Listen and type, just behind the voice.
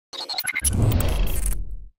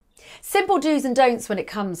Simple do's and don'ts when it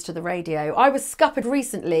comes to the radio. I was scuppered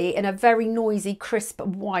recently in a very noisy, crisp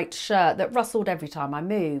white shirt that rustled every time I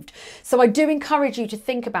moved. So I do encourage you to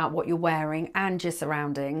think about what you're wearing and your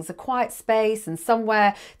surroundings. A quiet space and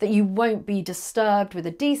somewhere that you won't be disturbed with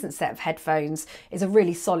a decent set of headphones is a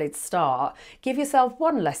really solid start. Give yourself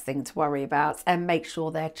one less thing to worry about and make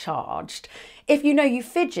sure they're charged. If you know you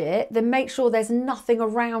fidget, then make sure there's nothing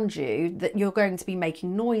around you that you're going to be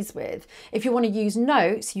making noise with. If you want to use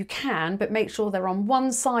notes, you can, but make sure they're on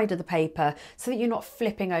one side of the paper so that you're not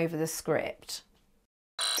flipping over the script.